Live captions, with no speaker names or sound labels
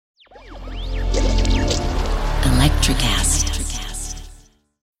NutraCast.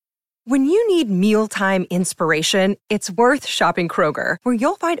 When you need mealtime inspiration, it's worth shopping Kroger, where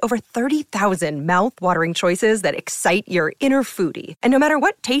you'll find over 30,000 mouth-watering choices that excite your inner foodie. And no matter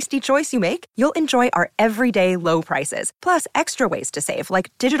what tasty choice you make, you'll enjoy our everyday low prices, plus extra ways to save,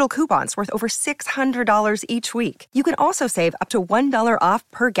 like digital coupons worth over $600 each week. You can also save up to $1 off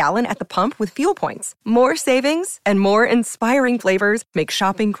per gallon at the pump with fuel points. More savings and more inspiring flavors make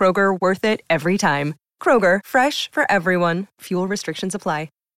shopping Kroger worth it every time. Kroger, fresh for everyone. Fuel restrictions apply.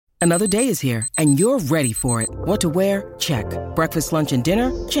 Another day is here, and you're ready for it. What to wear? Check. Breakfast, lunch, and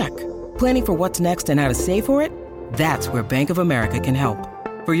dinner? Check. Planning for what's next and how to save for it? That's where Bank of America can help.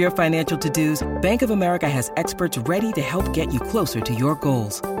 For your financial to-dos, Bank of America has experts ready to help get you closer to your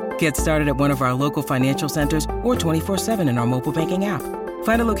goals. Get started at one of our local financial centers or 24/7 in our mobile banking app.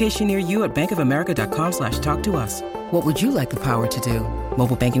 Find a location near you at bankofamerica.com/talktous. What would you like the power to do?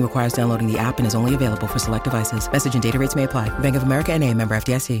 Mobile banking requires downloading the app and is only available for select devices. Message and data rates may apply. Bank of America N.A., member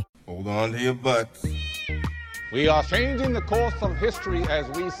FDIC. Hold on to your butts. We are changing the course of history as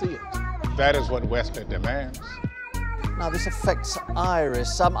we see it. That is what Wesley demands. Now this affects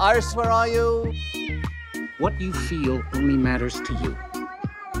Iris. Iris, where are you? What you feel only matters to you.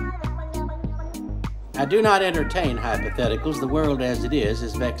 I do not entertain hypotheticals. The world as it is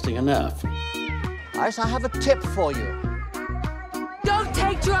vexing enough. Iris, I have a tip for you. Don't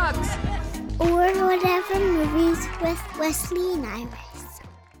take drugs! Or Whatever Movies with Wesley and Iris.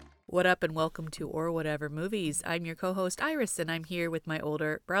 What up and welcome to Or Whatever Movies. I'm your co-host Iris and I'm here with my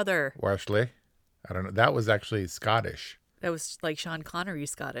older brother. Wesley. I don't know. That was actually Scottish. That was like Sean Connery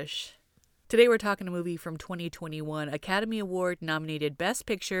Scottish. Today we're talking a movie from 2021, Academy Award nominated Best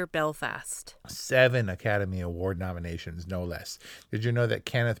Picture, Belfast. 7 Academy Award nominations, no less. Did you know that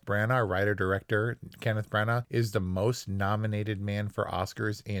Kenneth Branagh, writer-director Kenneth Branagh, is the most nominated man for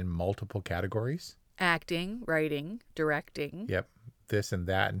Oscars in multiple categories? Acting, writing, directing. Yep. This and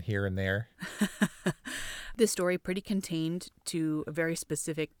that and here and there. This story pretty contained to a very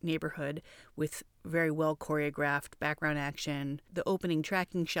specific neighborhood with very well choreographed background action. The opening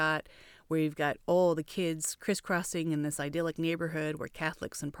tracking shot where you've got all the kids crisscrossing in this idyllic neighborhood where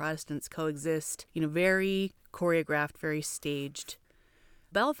Catholics and Protestants coexist. You know, very choreographed, very staged.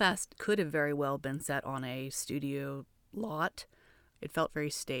 Belfast could have very well been set on a studio lot. It felt very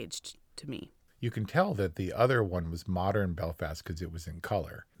staged to me. You can tell that the other one was modern Belfast because it was in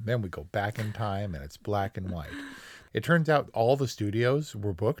color. Then we go back in time and it's black and white. It turns out all the studios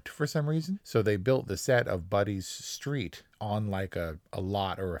were booked for some reason. So they built the set of Buddy's street on like a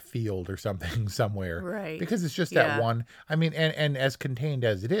lot or a field or something somewhere. Right. Because it's just that one. I mean, and as contained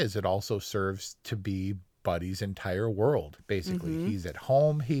as it is, it also serves to be Buddy's entire world, basically. Mm-hmm. He's at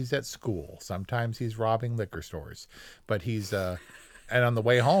home, he's at school. Sometimes he's robbing liquor stores. But he's... And on the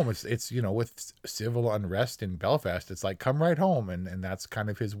way home, it's you know, with civil unrest in Belfast, it's like, come right home. And that's kind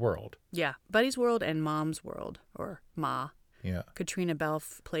of his world. Yeah. Buddy's world and Mom's world, or Ma. Yeah. Katrina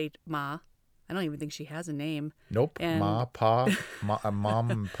Balfe played Ma. I don't even think she has a name. Nope. And... Ma, Pa, Mom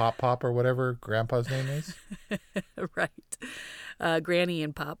and Pop, or whatever Grandpa's name is. Right. Granny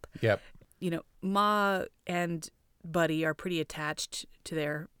and Pop. Yep. You know, Ma and Buddy are pretty attached to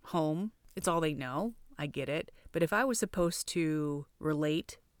their home. It's all they know. I get it. But if I was supposed to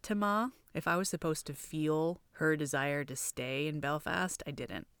relate to Ma, if I was supposed to feel her desire to stay in Belfast, I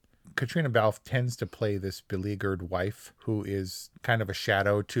didn't. Katrina Balfe tends to play this beleaguered wife who is kind of a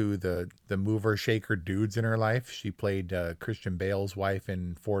shadow to the mover shaker dudes in her life. She played Christian Bale's wife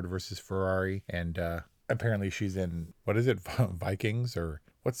in Ford versus Ferrari. And apparently she's in, what is it, Vikings? Or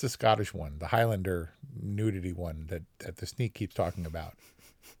what's the Scottish one? The Highlander nudity one that the Sneak keeps talking about.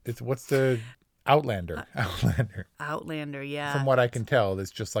 What's the... Outlander, yeah. From what I can tell,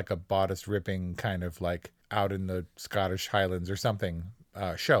 it's just like a bodice ripping kind of like out in the Scottish Highlands or something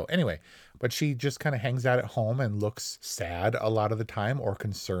show. Anyway, but she just kind of hangs out at home and looks sad a lot of the time or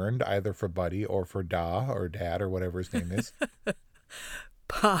concerned either for Buddy or for Da or Dad or whatever his name is.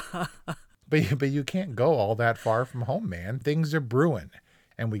 But you can't go all that far from home, man. Things are brewing.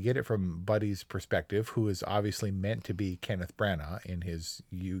 And we get it from Buddy's perspective, who is obviously meant to be Kenneth Branagh in his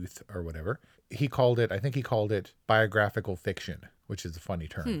youth or whatever. I think he called it biographical fiction, which is a funny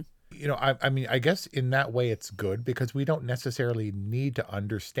term. You know, I mean, I guess in that way it's good because we don't necessarily need to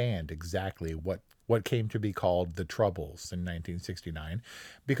understand exactly what came to be called the Troubles in 1969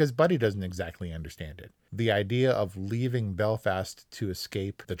 because Buddy doesn't exactly understand it. The idea of leaving Belfast to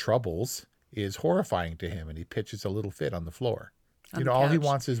escape the Troubles is horrifying to him, and he pitches a little fit on the floor. You know, all he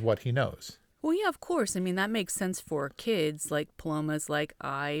wants is what he knows. Well, yeah, of course. I mean, that makes sense for kids. Like Paloma's like,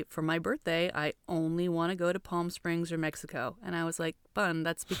 for my birthday, I only want to go to Palm Springs or Mexico. And I was like, Bun,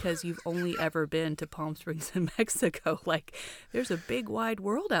 that's because you've only ever been to Palm Springs and Mexico. Like, there's a big wide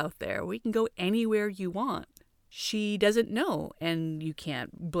world out there. We can go anywhere you want. She doesn't know, and you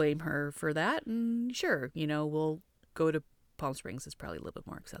can't blame her for that. And sure, we'll go to Palm Springs. It's probably a little bit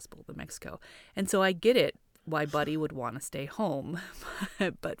more accessible than Mexico. And so I get it, why Buddy would want to stay home.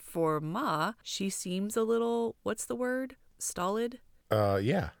 But for Ma, she seems a little, what's the word? Stolid?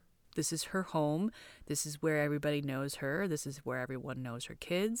 Yeah. This is her home. This is where everybody knows her. This is where everyone knows her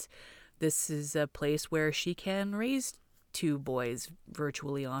kids. This is a place where she can raise 2 boys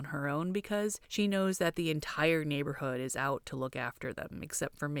virtually on her own because she knows that the entire neighborhood is out to look after them,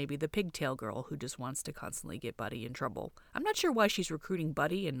 except for maybe the pigtail girl who just wants to constantly get Buddy in trouble. I'm not sure why she's recruiting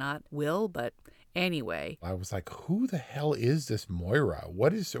Buddy and not Will, but anyway. I was like, who the hell is this Moira?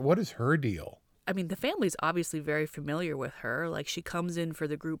 What is her deal? I mean, the family's obviously very familiar with her. Like, she comes in for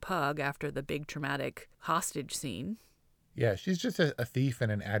the group hug after the big traumatic hostage scene. Yeah, she's just a thief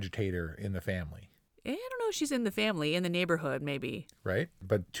and an agitator in the family. I don't know if she's in the family, in the neighborhood, maybe. Right?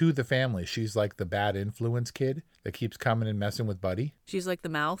 But to the family, she's like the bad influence kid that keeps coming and messing with Buddy. She's like the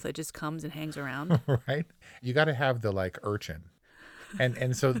mouth that just comes and hangs around. Right? You got to have the like urchin.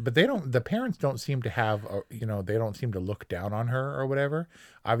 And so, but the parents don't seem to have, they don't seem to look down on her or whatever.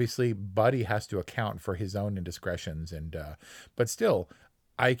 Obviously, Buddy has to account for his own indiscretions. But still,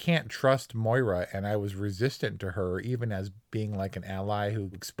 I can't trust Moira, and I was resistant to her even as being like an ally who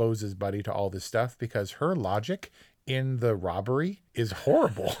exposes Buddy to all this stuff because her logic in the robbery is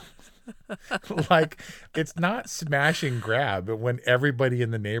horrible. Like, it's not smash and grab when everybody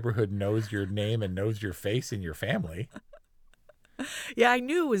in the neighborhood knows your name and knows your face and your family. Yeah, I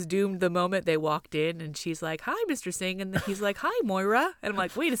knew it was doomed the moment they walked in, and she's like, "Hi, Mr. Singh," and then he's like, "Hi, Moira," and I'm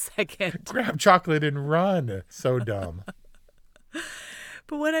like, "Wait a second, grab chocolate and run." So dumb.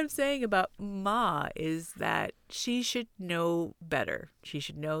 But what I'm saying about Ma is that she should know better. She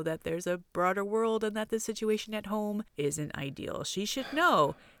should know that there's a broader world and that the situation at home isn't ideal. She should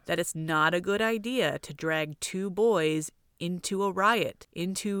know that it's not a good idea to drag 2 boys into a riot,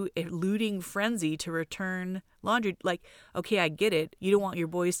 into a looting frenzy to return laundry. Like, okay, I get it. You don't want your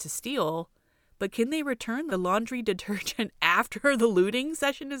boys to steal, but can they return the laundry detergent after the looting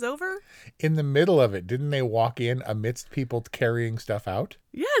session is over? In the middle of it, didn't they walk in amidst people carrying stuff out?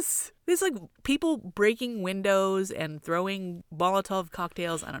 Yes. There's like people breaking windows and throwing Molotov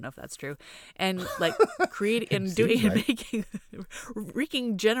cocktails. I don't know if that's true. And like creating and doing and making,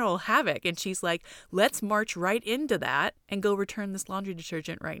 wreaking general havoc. And she's like, let's march right into that and go return this laundry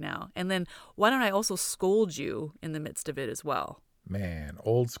detergent right now. And then why don't I also scold you in the midst of it as well? Man,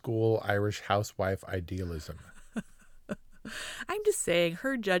 old school Irish housewife idealism. I'm just saying,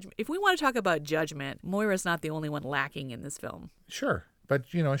 her judgment, if we want to talk about judgment, Moira's not the only one lacking in this film. Sure. But,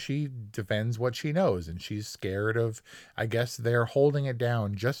 she defends what she knows, and she's scared of, I guess they're holding it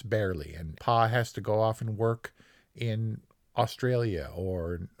down just barely. And Pa has to go off and work in Australia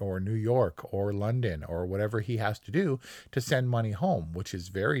or New York or London or whatever he has to do to send money home, which is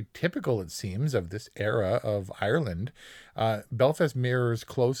very typical, it seems, of this era of Ireland. Belfast mirrors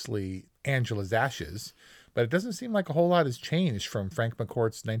closely Angela's Ashes, but it doesn't seem like a whole lot has changed from Frank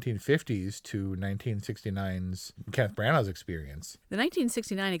McCourt's 1950s to 1969's Kenneth Branagh's experience. The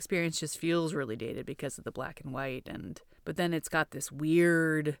 1969 experience just feels really dated because of the black and white, but then it's got this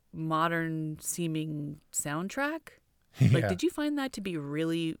weird modern-seeming soundtrack. Like, did you find that to be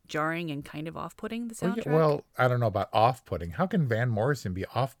really jarring and kind of off-putting, the soundtrack? Well, I don't know about off-putting. How can Van Morrison be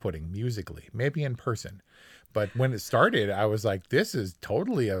off-putting musically? Maybe in person. But when it started, I was like, this is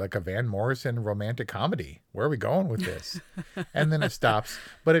totally like a Van Morrison romantic comedy. Where are we going with this? And then it stops.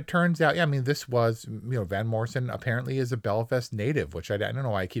 But it turns out, this was, Van Morrison apparently is a Belfast native, which I don't know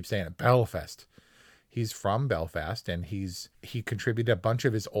why I keep saying it, Belfast. He's from Belfast, and he contributed a bunch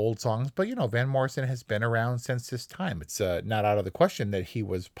of his old songs. But, Van Morrison has been around since this time. It's not out of the question that he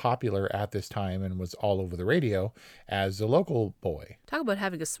was popular at this time and was all over the radio as a local boy. Talk about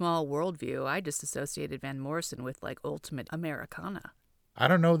having a small worldview. I just associated Van Morrison with, like, ultimate Americana. I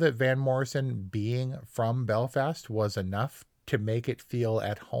don't know that Van Morrison being from Belfast was enough to make it feel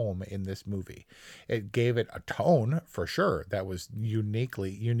at home in this movie. It gave it a tone, for sure, that was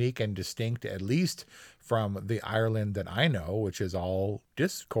unique and distinct, at least from the Ireland that I know, which is all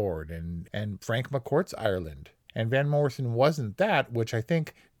discord and Frank McCourt's Ireland. And Van Morrison wasn't that, which I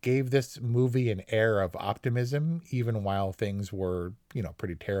think gave this movie an air of optimism, even while things were,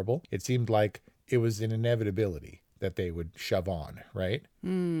 pretty terrible. It seemed like it was an inevitability that they would shove on, right?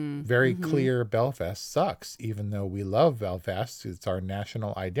 Very clear Belfast sucks. Even though we love Belfast, it's our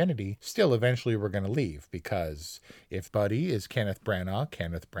national identity, still eventually we're going to leave, because if Buddy is Kenneth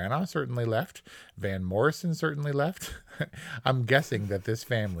Branagh certainly left. Van Morrison certainly left. I'm guessing that this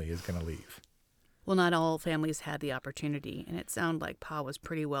family is going to leave. Well, not all families had the opportunity, and it sounded like Pa was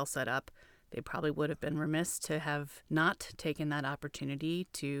pretty well set up. They probably would have been remiss to have not taken that opportunity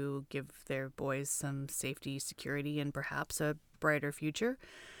to give their boys some safety, security, and perhaps a brighter future.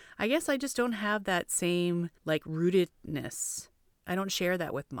 I guess I just don't have that same, rootedness. I don't share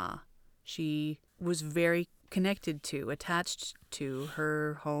that with Ma. She was very connected to, attached to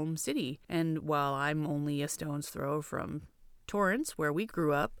her home city. And while I'm only a stone's throw from Torrance, where we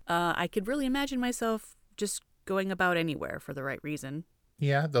grew up, I could really imagine myself just going about anywhere for the right reason.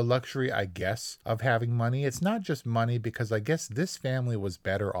 Yeah, the luxury, I guess, of having money. It's not just money, because I guess this family was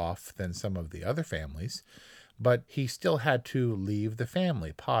better off than some of the other families, but he still had to leave the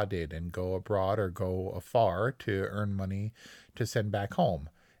family. Pa did, and go abroad or go afar to earn money to send back home.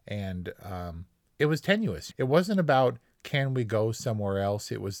 And it was tenuous. It wasn't about, can we go somewhere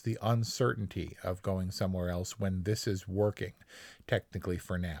else? It was the uncertainty of going somewhere else when this is working, technically,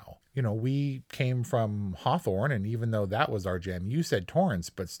 for now. You know, we came from Hawthorne, and even though that was our jam, you said Torrance,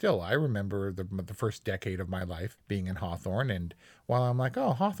 but still, I remember the first decade of my life being in Hawthorne, and while I'm like,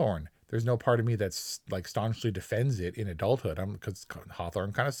 oh, Hawthorne, there's no part of me that's staunchly defends it in adulthood, because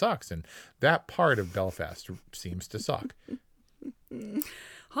Hawthorne kind of sucks, and that part of Belfast seems to suck.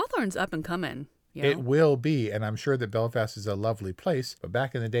 Hawthorne's up and coming. You know? It will be, and I'm sure that Belfast is a lovely place, but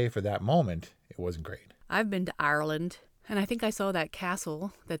back in the day, for that moment, it wasn't great. I've been to Ireland, and I think I saw that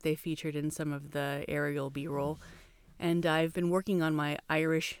castle that they featured in some of the aerial B-roll, and I've been working on my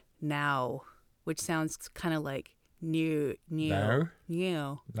Irish now, which sounds kind of like new.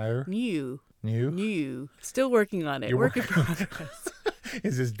 Still working on it. You're Work in progress.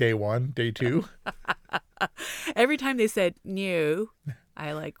 Is this day one, day two? Every time they said new,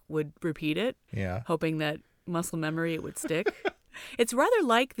 I would repeat it, hoping that muscle memory it would stick. It's rather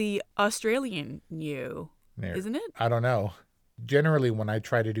like the Australian new, isn't it? I don't know. Generally, when I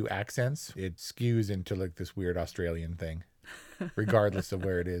try to do accents, it skews into this weird Australian thing, regardless of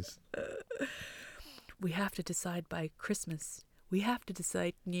where it is. We have to decide by Christmas. We have to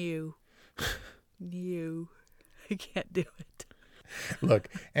decide new. New. I can't do it. Look,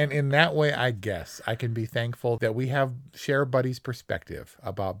 and in that way, I guess I can be thankful that we share Buddy's perspective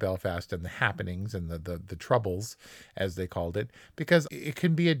about Belfast and the happenings and the troubles, as they called it, because it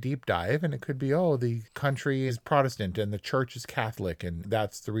can be a deep dive, and it could be, the country is Protestant and the church is Catholic, and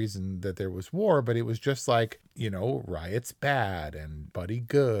that's the reason that there was war. But it was just riots bad and Buddy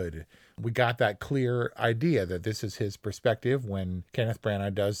good. We got that clear idea that this is his perspective when Kenneth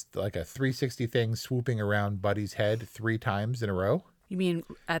Branagh does a 360 thing, swooping around Buddy's head 3 times in a row. You mean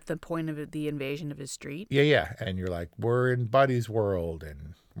at the point of the invasion of his street? Yeah. And you're like, we're in Buddy's world,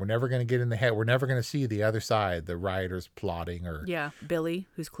 and we're never going to get in the head. We're never going to see the other side, the rioters plotting or... Yeah, Billy,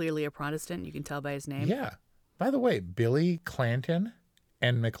 who's clearly a Protestant. You can tell by his name. Yeah. By the way, Billy Clanton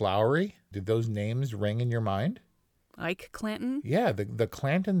and McLowry, did those names ring in your mind? Ike Clanton? Yeah, the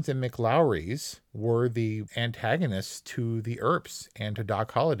Clantons and McLowrys were the antagonists to the Earps and to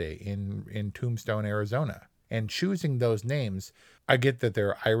Doc Holliday in Tombstone, Arizona. And choosing those names, I get that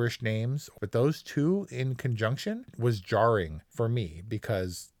they're Irish names, but those two in conjunction was jarring for me,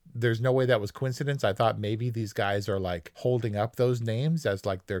 because there's no way that was coincidence. I thought maybe these guys are holding up those names as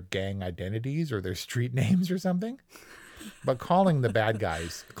their gang identities or their street names or something. But calling the bad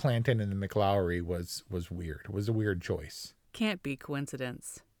guys Clanton and McLowry was weird. It was a weird choice. Can't be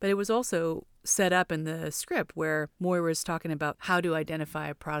coincidence. But it was also set up in the script where Moira's talking about how to identify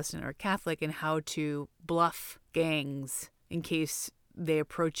a Protestant or Catholic and how to bluff gangs in case they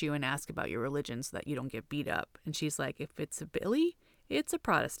approach you and ask about your religion so that you don't get beat up. And she's like, if it's a Billy, it's a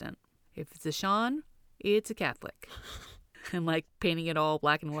Protestant. If it's a Sean, it's a Catholic. And painting it all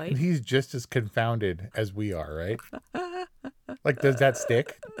black and white. And he's just as confounded as we are, right? Does that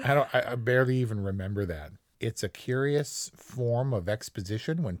stick? I barely even remember that. It's a curious form of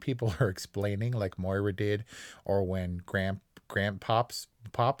exposition when people are explaining, like Moira did, or when Pop,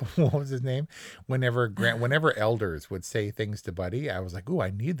 what was his name? Whenever elders would say things to Buddy, I was like, ooh, I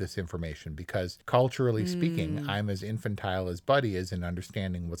need this information, because culturally speaking, I'm as infantile as Buddy is in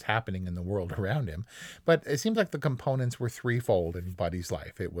understanding what's happening in the world around him. But it seems like the components were threefold in Buddy's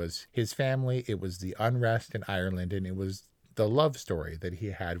life. It was his family, it was the unrest in Ireland, and it was the love story that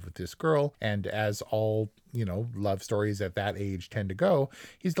he had with this girl. And as all, love stories at that age tend to go,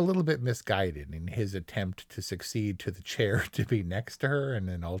 he's a little bit misguided in his attempt to succeed to the chair to be next to her, and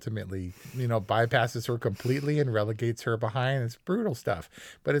then ultimately, bypasses her completely and relegates her behind. It's brutal stuff,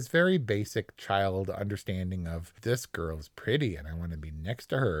 but it's very basic child understanding of this girl is pretty and I want to be next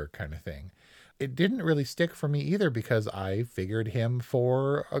to her kind of thing. It didn't really stick for me either because I figured him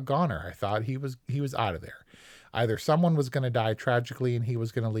for a goner. I thought he was out of there. Either someone was going to die tragically and he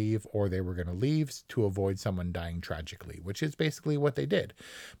was going to leave, or they were going to leave to avoid someone dying tragically, which is basically what they did.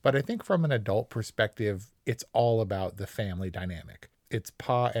 But I think from an adult perspective, it's all about the family dynamic. It's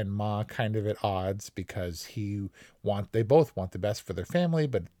Pa and Ma kind of at odds because they both want the best for their family,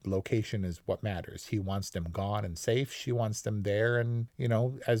 but location is what matters. He wants them gone and safe. She wants them there and,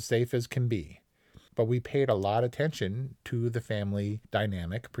 as safe as can be. But we paid a lot of attention to the family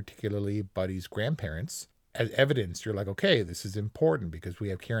dynamic, particularly Buddy's grandparents. As evidence, you're like, okay, this is important because we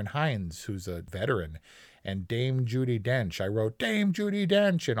have Ciarán Hinds, who's a veteran, and Dame Judi Dench. I wrote Dame Judi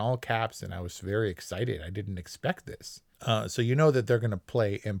Dench in all caps, and I was very excited. I didn't expect this. So that they're going to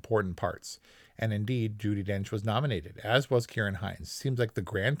play important parts. And indeed, Judi Dench was nominated, as was Ciarán Hinds. Seems like the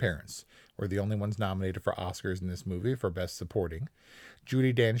grandparents were the only ones nominated for Oscars in this movie for Best Supporting.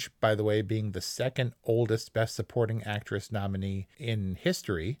 Judi Dench, by the way, being the second oldest Best Supporting Actress nominee in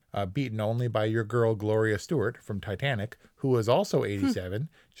history, beaten only by your girl Gloria Stewart from Titanic, who was also 87,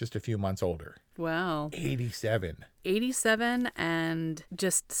 just a few months older. Wow. 87. 87 and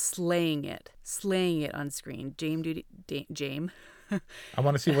just slaying it on screen. Jame. I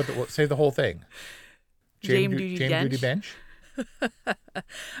want to see say the whole thing. Jame Judi Dench.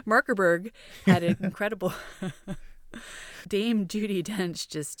 Markerberg had an incredible... Dame Judi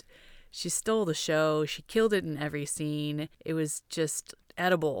Dench she stole the show. She killed it in every scene. It was just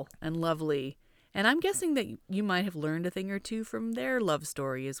edible and lovely. And I'm guessing that you might have learned a thing or two from their love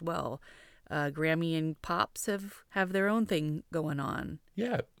story as well. Grammy and Pops have their own thing going on.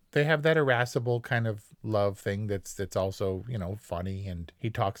 Yeah, they have that irascible kind of love thing that's also, funny, and he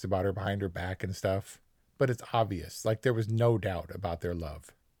talks about her behind her back and stuff. But it's obvious. Like, there was no doubt about their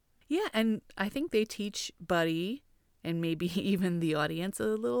love. Yeah, and I think they teach Buddy and maybe even the audience a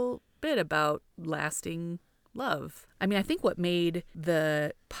little bit about lasting love. I mean, I think what made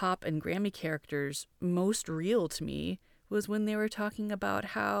the Pop and Grammy characters most real to me was when they were talking about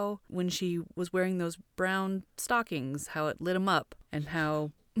how when she was wearing those brown stockings, how it lit him up and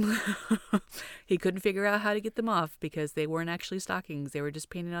how he couldn't figure out how to get them off because they weren't actually stockings. They were just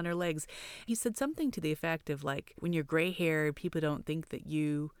painted on her legs. He said something to the effect of like, when you're gray haired, people don't think that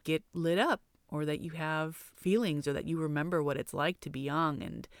you get lit up or that you have feelings or that you remember what it's like to be young.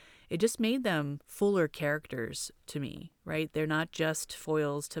 And it just made them fuller characters to me, right? They're not just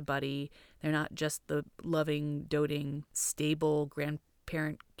foils to Buddy. They're not just the loving, doting, stable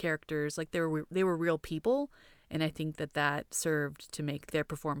grandparent characters. Like they were real people. And I think that served to make their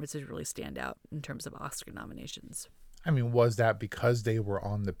performances really stand out in terms of Oscar nominations. I mean, was that because they were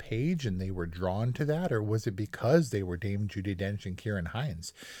on the page and they were drawn to that? Or was it because they were Dame Judi Dench and Ciarán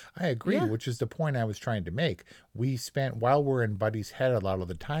Hinds? I agree, yeah. Which is the point I was trying to make. We spent, while we're in Buddy's head a lot of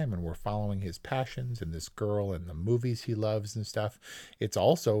the time and we're following his passions and this girl and the movies he loves and stuff, it's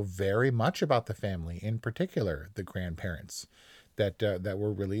also very much about the family, in particular, the grandparents that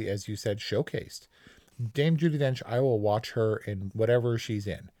were really, as you said, showcased. Dame Judi Dench, I will watch her in whatever she's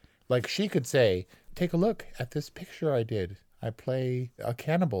in. Like, she could say, take a look at this picture I did. I play a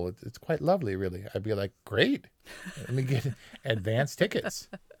cannibal. It's quite lovely, really. I'd be like, great. Let me get advance tickets.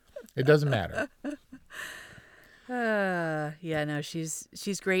 It doesn't matter. Yeah, no,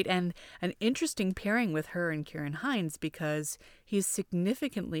 she's great. And an interesting pairing with her and Ciarán Hinds because he's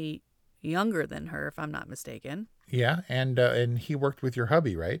significantly younger than her, if I'm not mistaken. Yeah, and he worked with your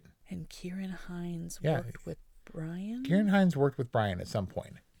hubby, right? And Ciarán Hinds worked with Brian? Ciarán Hinds worked with Brian at some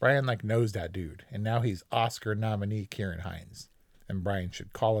point. Brian knows that dude, and now he's Oscar nominee Ciarán Hinds, and Brian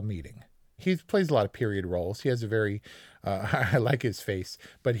should call a meeting. He plays a lot of period roles. He has a very, I like his face,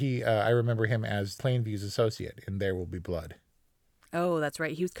 but I remember him as Plainview's associate in There Will Be Blood. Oh, that's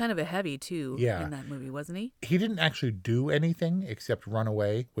right. He was kind of a heavy too in that movie, wasn't he? He didn't actually do anything except run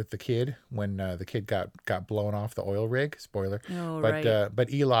away with the kid when the kid got blown off the oil rig. Spoiler. Oh, right.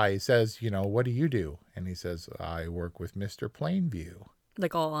 But Eli says, what do you do? And he says, I work with Mr. Plainview.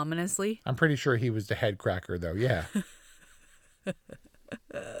 Like all ominously? I'm pretty sure he was the head cracker, though. Yeah.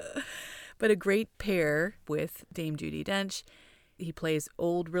 But a great pair with Dame Judi Dench. He plays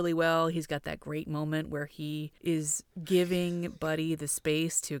old really well. He's got that great moment where he is giving Buddy the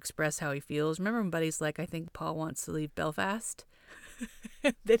space to express how he feels. Remember when Buddy's like, I think Paul wants to leave Belfast?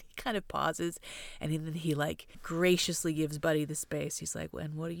 Then he kind of pauses, and then he like graciously gives Buddy the space. He's like,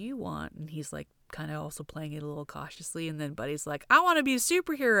 "And what do you want?" And he's like kind of also playing it a little cautiously. And then Buddy's like, "I want to be a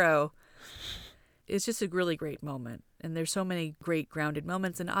superhero." It's just a really great moment. And there's so many great grounded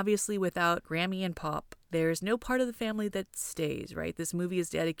moments. And obviously without Grammy and Pop, there's no part of the family that stays, right? This movie is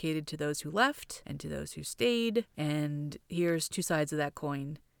dedicated to those who left and to those who stayed. And here's two sides of that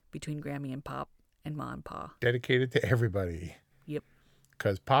coin between Grammy and Pop and Ma and Pa. Dedicated to everybody. Yep.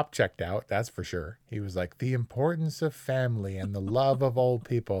 Because Pop checked out, that's for sure. He was like, the importance of family and the love of old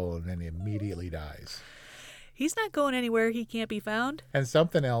people, and then he immediately dies. He's not going anywhere he can't be found. And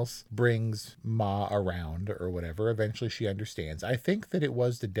something else brings Ma around or whatever. Eventually she understands. I think that it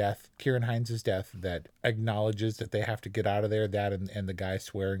was the death, Ciarán Hinds' death, that acknowledges that they have to get out of there. That and the guy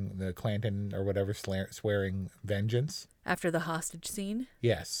swearing, the Clanton or whatever, swearing vengeance. After the hostage scene?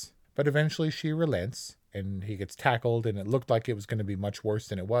 Yes. But eventually she relents. And he gets tackled, and it looked like it was going to be much worse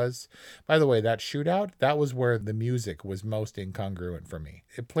than it was. By the way, that shootout, that was where the music was most incongruent for me.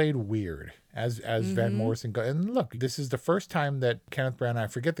 It played weird as Van Morrison goes. And look, this is the first time that Kenneth Branagh, I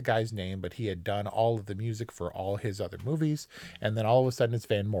forget the guy's name, but he had done all of the music for all his other movies. And then all of a sudden it's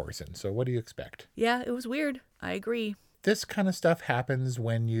Van Morrison. So what do you expect? Yeah, it was weird. I agree. This kind of stuff happens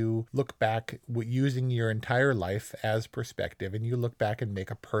when you look back using your entire life as perspective, and you look back and make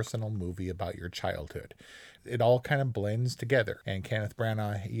a personal movie about your childhood. It all kind of blends together. And Kenneth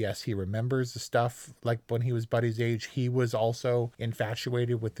Branagh, yes, he remembers the stuff like when he was Buddy's age. He was also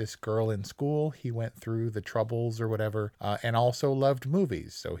infatuated with this girl in school. He went through the troubles or whatever, and also loved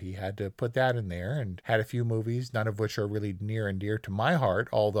movies. So he had to put that in there and had a few movies, none of which are really near and dear to my heart,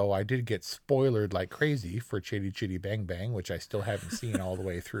 although I did get spoilered like crazy for Chitty Chitty Bang Bang, which I still haven't seen all the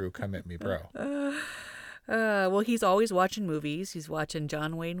way through. Come at me, bro. Well, he's always watching movies. He's watching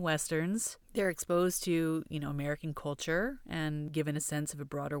John Wayne Westerns. They're exposed to, American culture and given a sense of a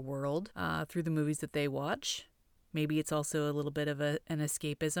broader world through the movies that they watch. Maybe it's also a little bit of an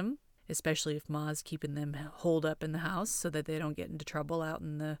escapism, especially if Ma's keeping them holed up in the house so that they don't get into trouble out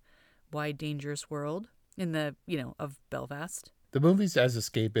in the wide, dangerous world of Belfast. The movies as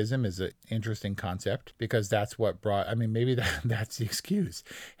escapism is an interesting concept because that's what maybe that's the excuse.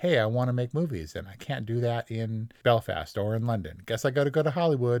 Hey, I want to make movies and I can't do that in Belfast or in London. Guess I got to go to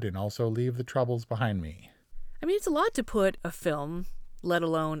Hollywood and also leave the troubles behind me. It's a lot to put a film, let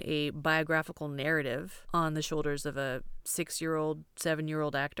alone a biographical narrative, on the shoulders of a 6-year-old,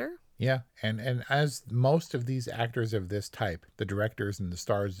 7-year-old actor. Yeah, and as most of these actors of this type, the directors and the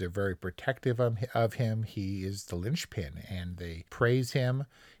stars, they're very protective of him. He is the linchpin, and they praise him.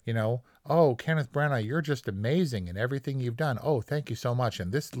 Oh, Kenneth Branagh, you're just amazing in everything you've done. Oh, thank you so much.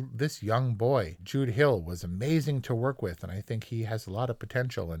 And this young boy, Jude Hill, was amazing to work with, and I think he has a lot of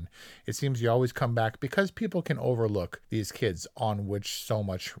potential. And it seems you always come back because people can overlook these kids on which so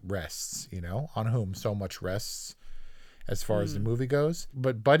much rests, on whom so much rests. As far as the movie goes.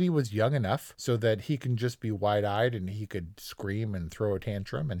 But Buddy was young enough so that he can just be wide-eyed and he could scream and throw a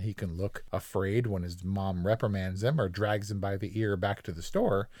tantrum and he can look afraid when his mom reprimands him or drags him by the ear back to the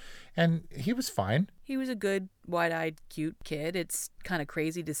store. And he was fine. He was a good, wide-eyed, cute kid. It's kind of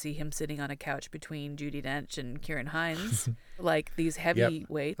crazy to see him sitting on a couch between Judi Dench and Ciarán Hinds. Like these heavy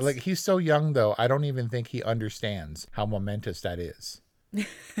weights. Like he's so young, though, I don't even think he understands how momentous that is.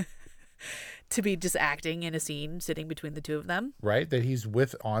 To be just acting in a scene sitting between the two of them. Right, that he's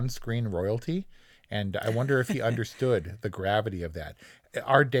with on-screen royalty. And I wonder if he understood the gravity of that.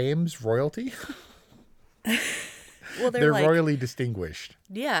 Are dames royalty? Well, they're royally distinguished.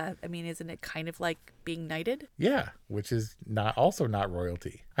 Yeah. Isn't it kind of like being knighted? Yeah, which is also not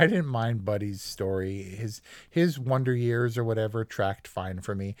royalty. I didn't mind Buddy's story. His wonder years or whatever tracked fine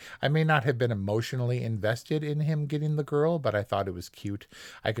for me. I may not have been emotionally invested in him getting the girl, but I thought it was cute.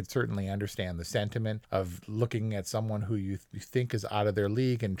 I could certainly understand the sentiment of looking at someone who you think is out of their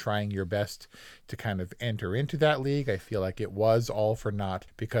league and trying your best to kind of enter into that league. I feel like it was all for naught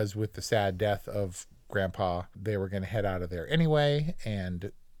because with the sad death of Grandpa, they were going to head out of there anyway,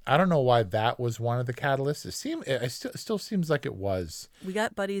 and I don't know why that was one of the catalysts. It still seems like it was. We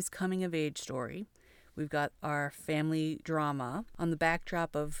got Buddy's coming of age story. We've got our family drama on the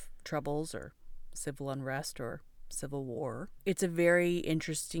backdrop of troubles or civil unrest or civil war. It's a very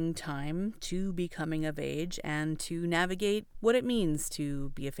interesting time to be coming of age and to navigate what it means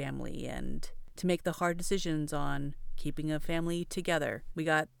to be a family and to make the hard decisions on keeping a family together. We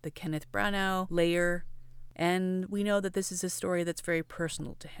got the Kenneth Branagh layer, and we know that this is a story that's very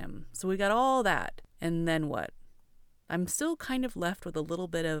personal to him. So we got all that. And then what? I'm still kind of left with a little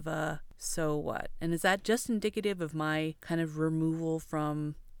bit of a so what? And is that just indicative of my kind of removal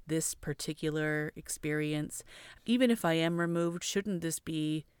from this particular experience, even if I am removed, shouldn't this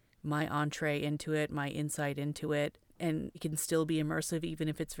be my entree into it, my insight into it, and it can still be immersive even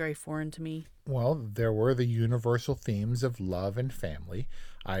if it's very foreign to me? Well, there were the universal themes of love and family.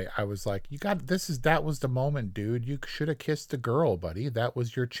 I was like, that was the moment, dude. You should have kissed a girl, buddy. That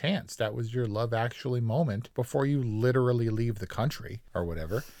was your chance. That was your Love Actually moment before you literally leave the country or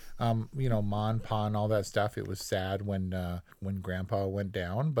whatever. Ma and Pa and all that stuff. It was sad when Grandpa went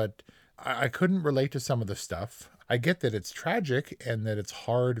down, but I couldn't relate to some of the stuff. I get that it's tragic and that it's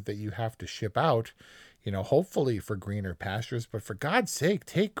hard that you have to ship out, hopefully for greener pastures, but for God's sake,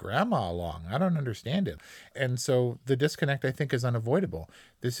 take Grandma along. I don't understand it. And so the disconnect, I think, is unavoidable.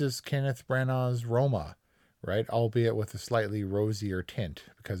 This is Kenneth Branagh's Roma, right? Albeit with a slightly rosier tint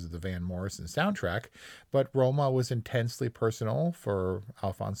because of the Van Morrison soundtrack. But Roma was intensely personal for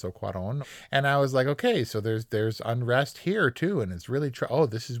Alfonso Cuarón. And I was like, okay, so there's unrest here too. And it's really,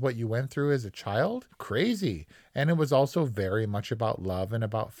 this is what you went through as a child? Crazy. And it was also very much about love and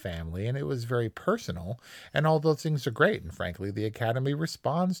about family. And it was very personal. And all those things are great. And frankly, the Academy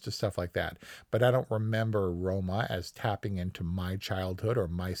responds to stuff like that. But I don't remember Roma as tapping into my childhood or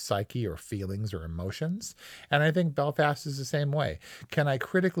my psyche or feelings or emotions. And I think Belfast is the same way. Can I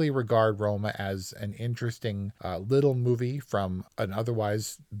critically regard Roma as an interesting little movie from an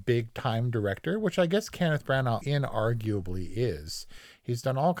otherwise big-time director, which I guess Kenneth Branagh inarguably is? He's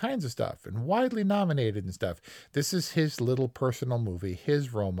done all kinds of stuff and widely nominated and stuff. This is his little personal movie,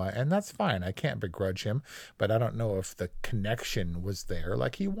 his Roma, and that's fine. I can't begrudge him, but I don't know if the connection was there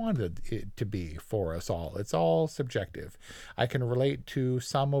like he wanted it to be for us all. It's all subjective. I can relate to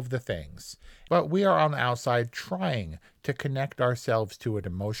some of the things, but we are on the outside trying to connect ourselves to it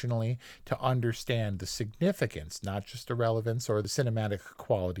emotionally, to understand the significance, not just the relevance or the cinematic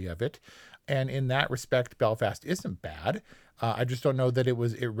quality of it. And in that respect, Belfast isn't bad. I just don't know that it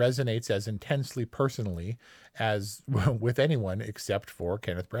resonates as intensely personally as with anyone except for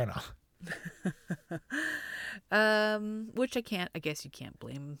Kenneth Branagh. Which I guess you can't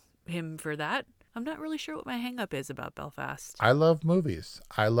blame him for that. I'm not really sure what my hang up is about Belfast. I love movies.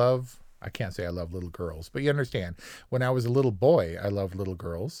 I can't say I love little girls, but you understand. When I was a little boy, I loved little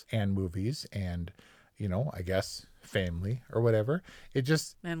girls and movies and, I guess family or whatever. It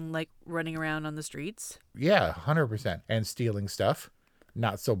just... And like running around on the streets? Yeah, 100%. And stealing stuff.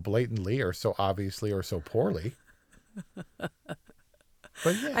 Not so blatantly or so obviously or so poorly. But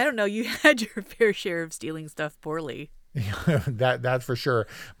yeah. I don't know. You had your fair share of stealing stuff poorly. That's for sure.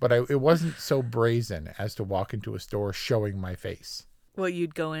 But it wasn't so brazen as to walk into a store showing my face. Well,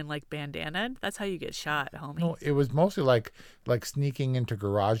 you'd go in like bandana? That's how you get shot, homie. No, it was mostly like sneaking into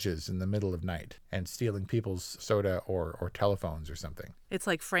garages in the middle of night and stealing people's soda or telephones or something. It's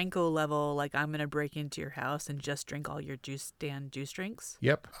like Franco level, like I'm going to break into your house and just drink all your juice drinks?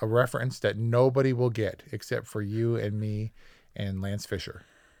 Yep, a reference that nobody will get except for you and me and Lance Fisher.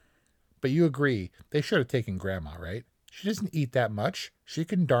 But you agree, they should have taken Grandma, right? She doesn't eat that much. She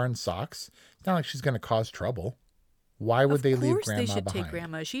can darn socks. It's not like she's going to cause trouble. Why would they leave Grandma behind? Of course they should take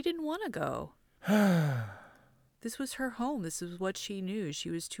Grandma. She didn't want to go. This was her home. This is what she knew.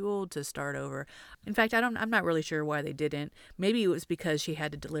 She was too old to start over. In fact, I'm not really sure why they didn't. Maybe it was because she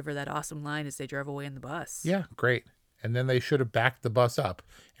had to deliver that awesome line as they drove away in the bus. Yeah, great. And then they should have backed the bus up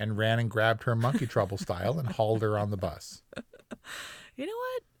and ran and grabbed her monkey trouble style and hauled her on the bus. You know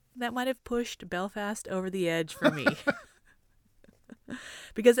what? That might have pushed Belfast over the edge for me.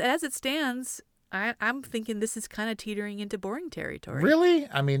 Because as it stands... I'm thinking this is kind of teetering into boring territory. Really?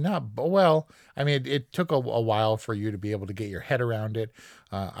 I mean, it took a while for you to be able to get your head around it.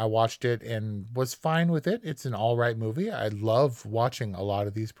 I watched it and was fine with it. It's an all right movie. I love watching a lot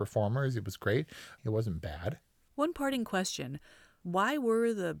of these performers. It was great. It wasn't bad. One parting question. Why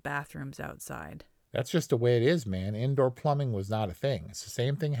were the bathrooms outside? That's just the way it is, man. Indoor plumbing was not a thing. It's the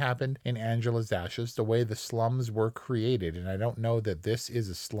same thing happened in Angela's Ashes, the way the slums were created. And I don't know that this is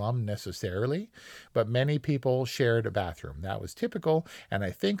a slum necessarily, but many people shared a bathroom. That was typical. And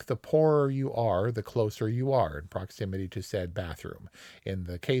I think the poorer you are, the closer you are in proximity to said bathroom. In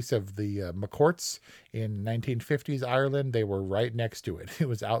the case of the McCourts in 1950s Ireland, they were right next to it. It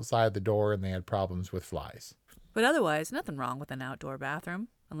was outside the door and they had problems with flies. But otherwise, nothing wrong with an outdoor bathroom,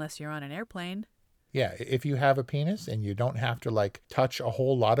 unless you're on an airplane. Yeah, if you have a penis and you don't have to touch a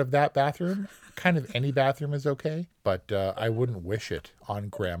whole lot of that bathroom, kind of any bathroom is okay. But I wouldn't wish it on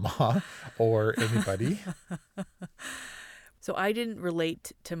Grandma or anybody. So I didn't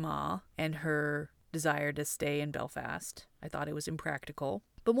relate to Ma and her desire to stay in Belfast. I thought it was impractical.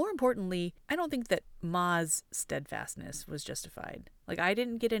 But more importantly, I don't think that Ma's steadfastness was justified. I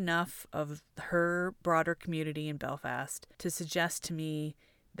didn't get enough of her broader community in Belfast to suggest to me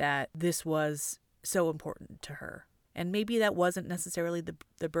that this was so important to her. And maybe that wasn't necessarily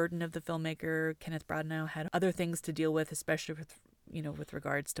the burden of the filmmaker. Kenneth Branagh had other things to deal with, especially with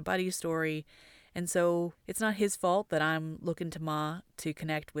regards to Buddy's story. And so it's not his fault that I'm looking to Ma to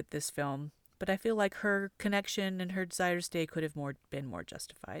connect with this film. But I feel like her connection and her desire to stay could have been more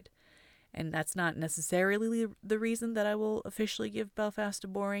justified. And that's not necessarily the reason that I will officially give Belfast a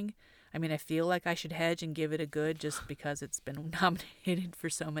boring. I mean, I feel like I should hedge and give it a good just because it's been nominated for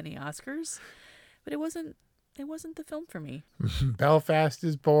so many Oscars. But it wasn't the film for me. Belfast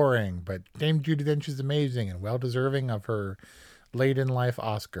is boring, but Dame Judi Dench is amazing and well-deserving of her late-in-life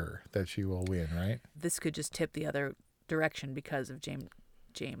Oscar that she will win, right? This could just tip the other direction because of Jim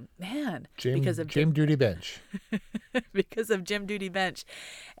Judi Dench. Because of Jim Judi Dench.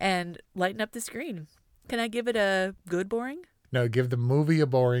 And lighten up the screen. Can I give it a good boring? No, give the movie a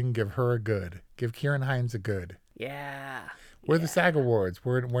boring, give her a good. Give Ciarán Hinds a good. Yeah. We're the SAG Awards.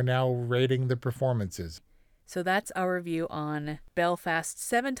 We're now rating the performances. So that's our review on Belfast's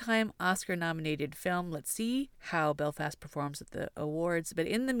 7-time Oscar-nominated film. Let's see how Belfast performs at the awards. But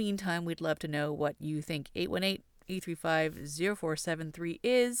in the meantime, we'd love to know what you think. 818-835-0473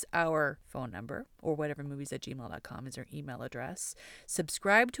 is our phone number, or whatevermovies@gmail.com is our email address.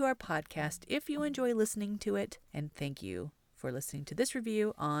 Subscribe to our podcast if you enjoy listening to it. And thank you for listening to this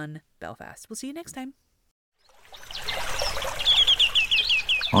review on Belfast. We'll see you next time.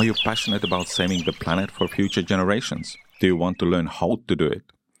 Are you passionate about saving the planet for future generations? Do you want to learn how to do it?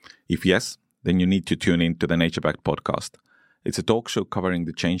 If yes, then you need to tune in to the NatureBacked podcast. It's a talk show covering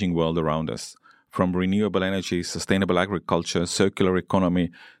the changing world around us, from renewable energy, sustainable agriculture, circular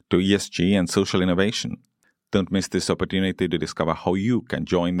economy, to ESG and social innovation. Don't miss this opportunity to discover how you can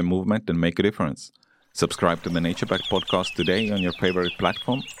join the movement and make a difference. Subscribe to the NatureBacked podcast today on your favorite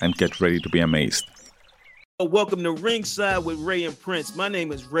platform and get ready to be amazed. Welcome to Ringside with Ray and Prince. My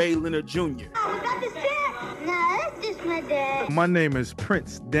name is Ray Leonard Jr. Oh, is that the dad? No, that's just my dad. My name is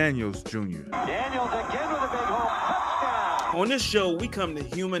Prince Daniels Jr. Daniels again with a big home touchdown. On this show, we come to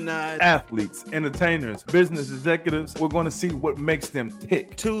humanize athletes, entertainers, business executives. We're going to see what makes them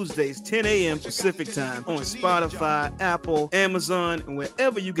tick. Tuesdays, 10 a.m. Pacific time on Spotify, Apple, Amazon, and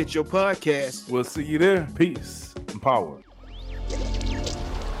wherever you get your podcasts. We'll see you there. Peace and power.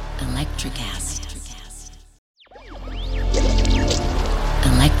 Electricast.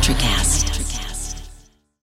 Electricast.